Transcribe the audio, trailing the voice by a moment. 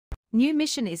New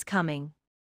mission is coming.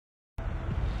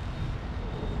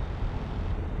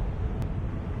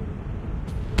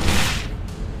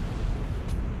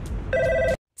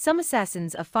 Some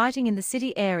assassins are fighting in the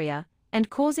city area and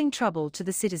causing trouble to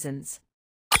the citizens.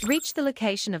 Reach the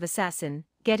location of assassin,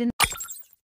 get in.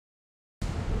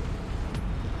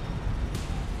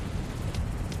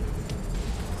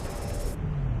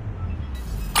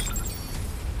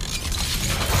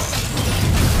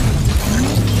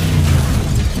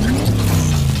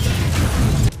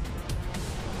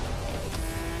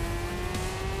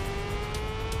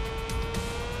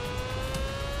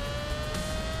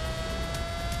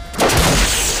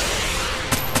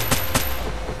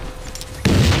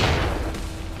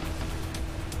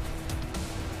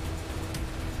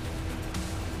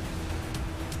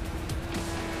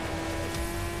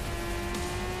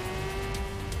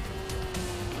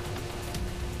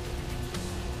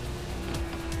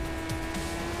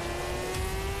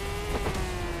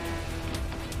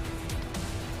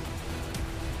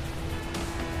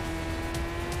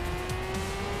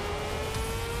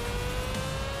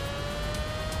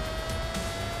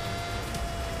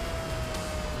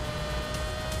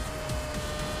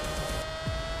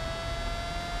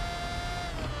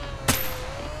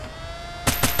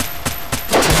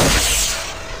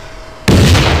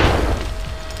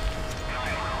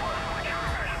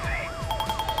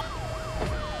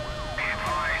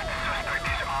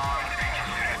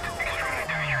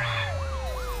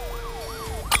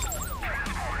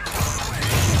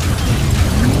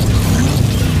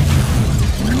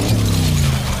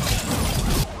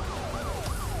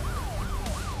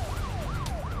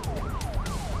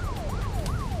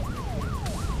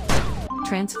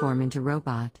 Transform into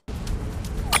robot.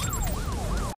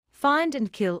 Find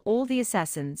and kill all the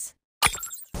assassins.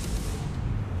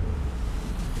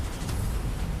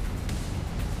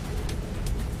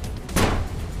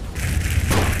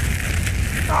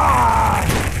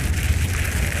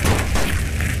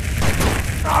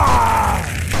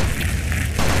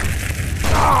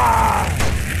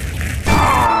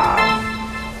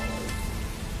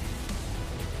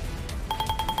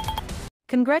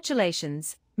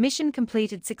 Congratulations, mission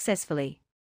completed successfully.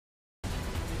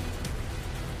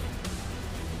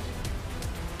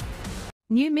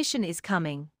 New mission is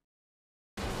coming.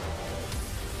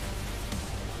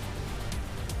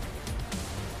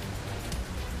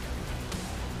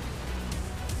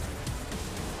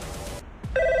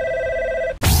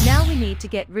 Now we need to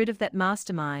get rid of that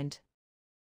mastermind.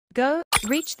 Go,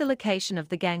 reach the location of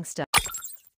the gangster.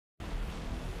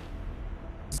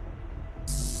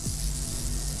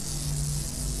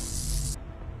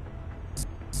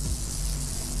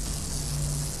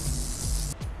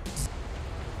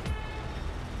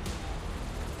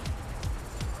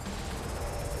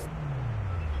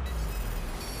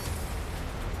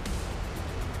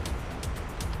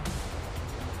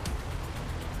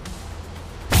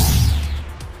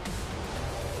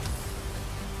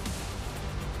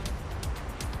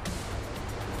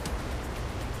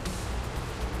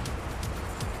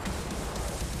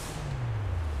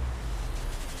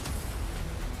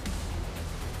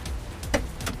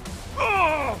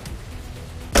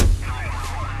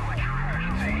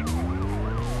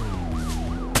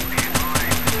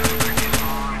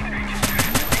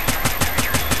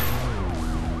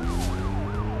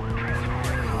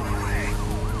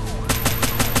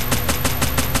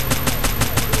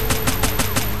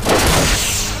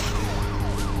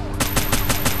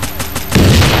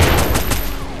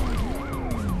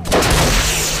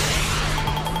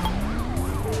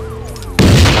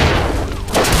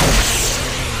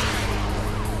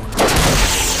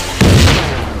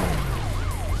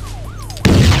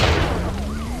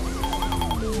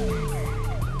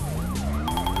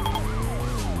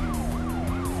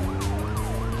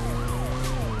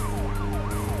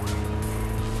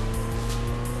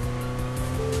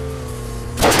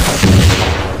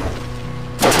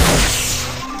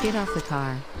 Get off the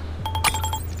car.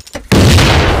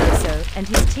 So, and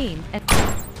his team and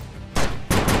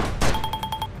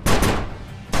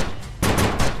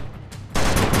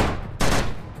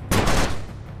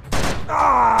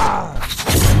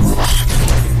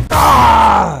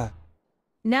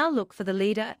now look for the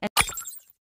leader and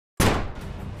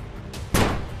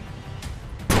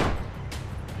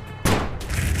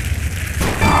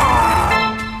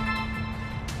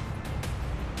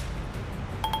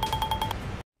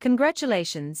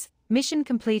congratulations, mission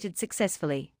completed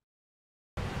successfully.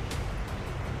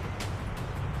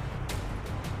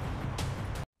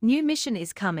 New mission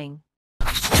is coming.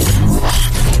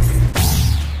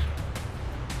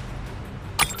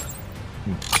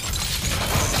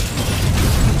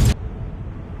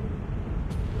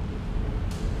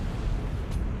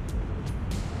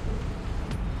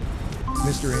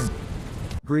 Mr. In.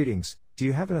 Greetings, do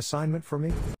you have an assignment for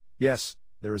me? Yes,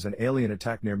 there is an alien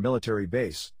attack near military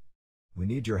base. We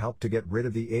need your help to get rid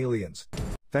of the aliens.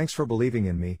 Thanks for believing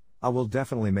in me, I will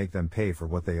definitely make them pay for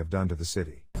what they have done to the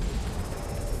city.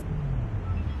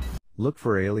 Look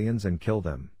for aliens and kill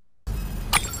them.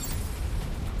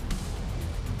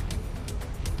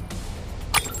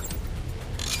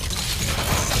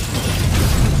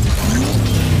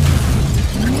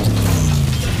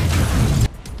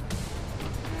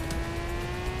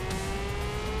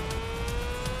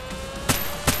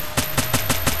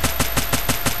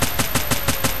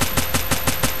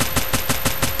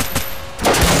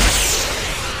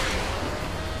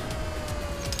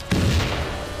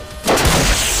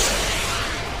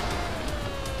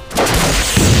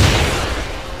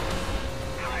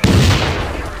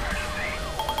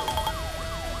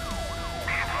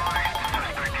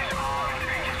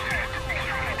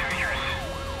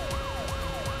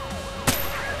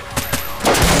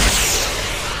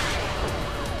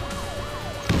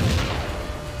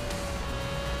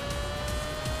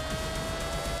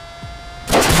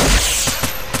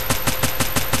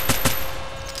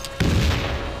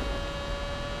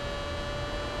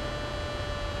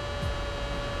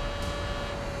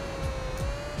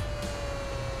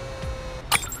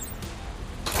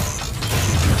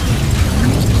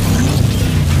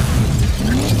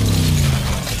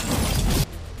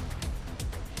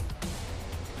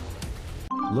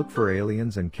 Look for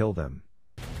aliens and kill them.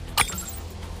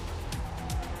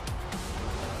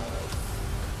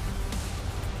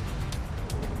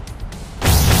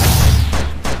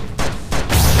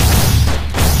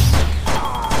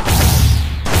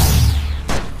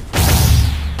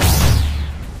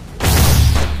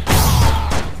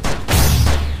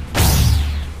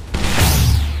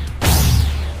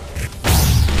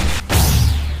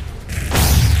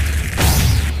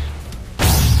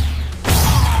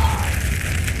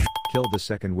 Kill the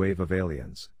second wave of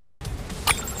aliens.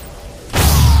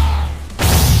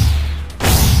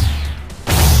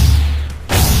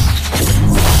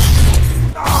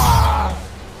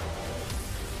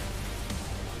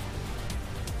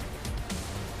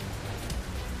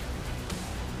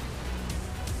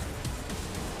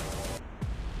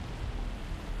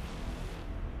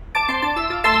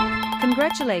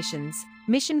 Congratulations,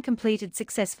 mission completed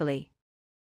successfully.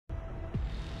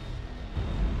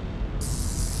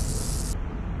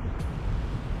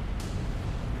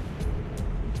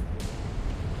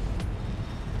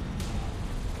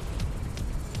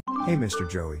 Hey Mr.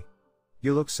 Joey.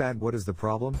 You look sad, what is the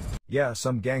problem? Yeah,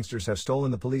 some gangsters have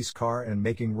stolen the police car and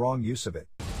making wrong use of it.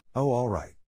 Oh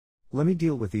alright. Let me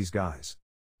deal with these guys.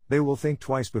 They will think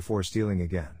twice before stealing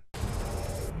again.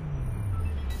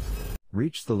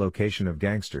 Reach the location of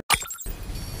gangsters.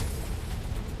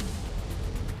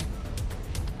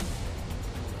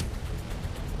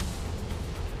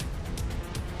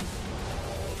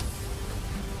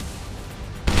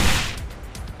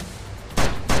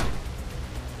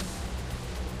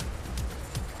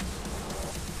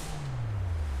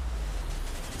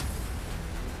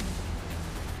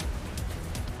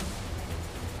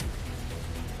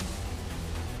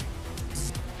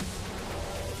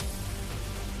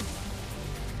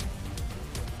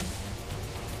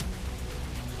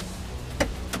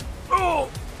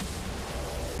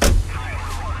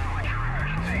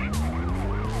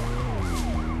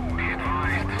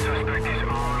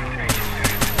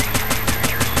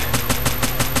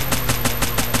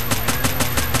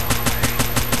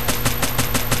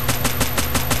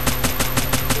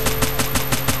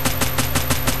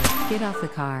 Get off the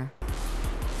car.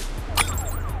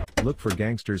 Look for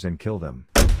gangsters and kill them.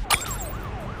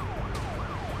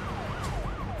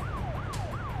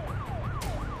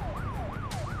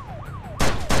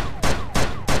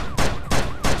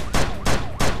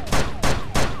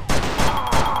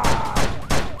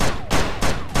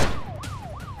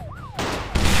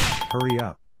 Hurry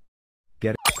up.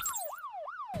 Get it.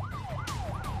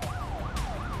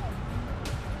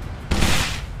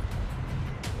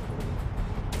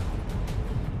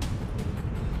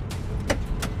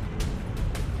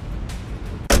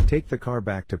 Take the car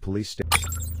back to police station.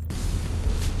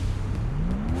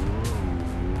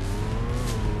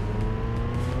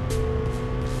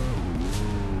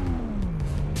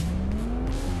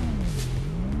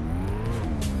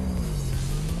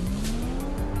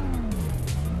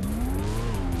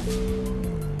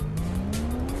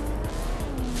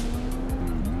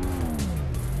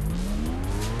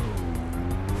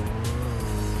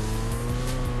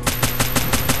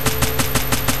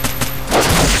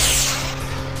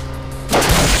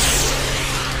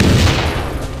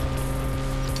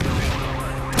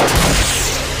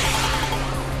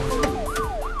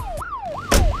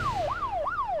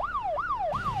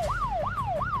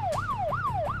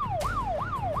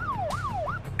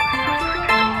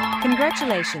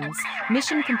 Congratulations,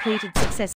 mission completed successfully.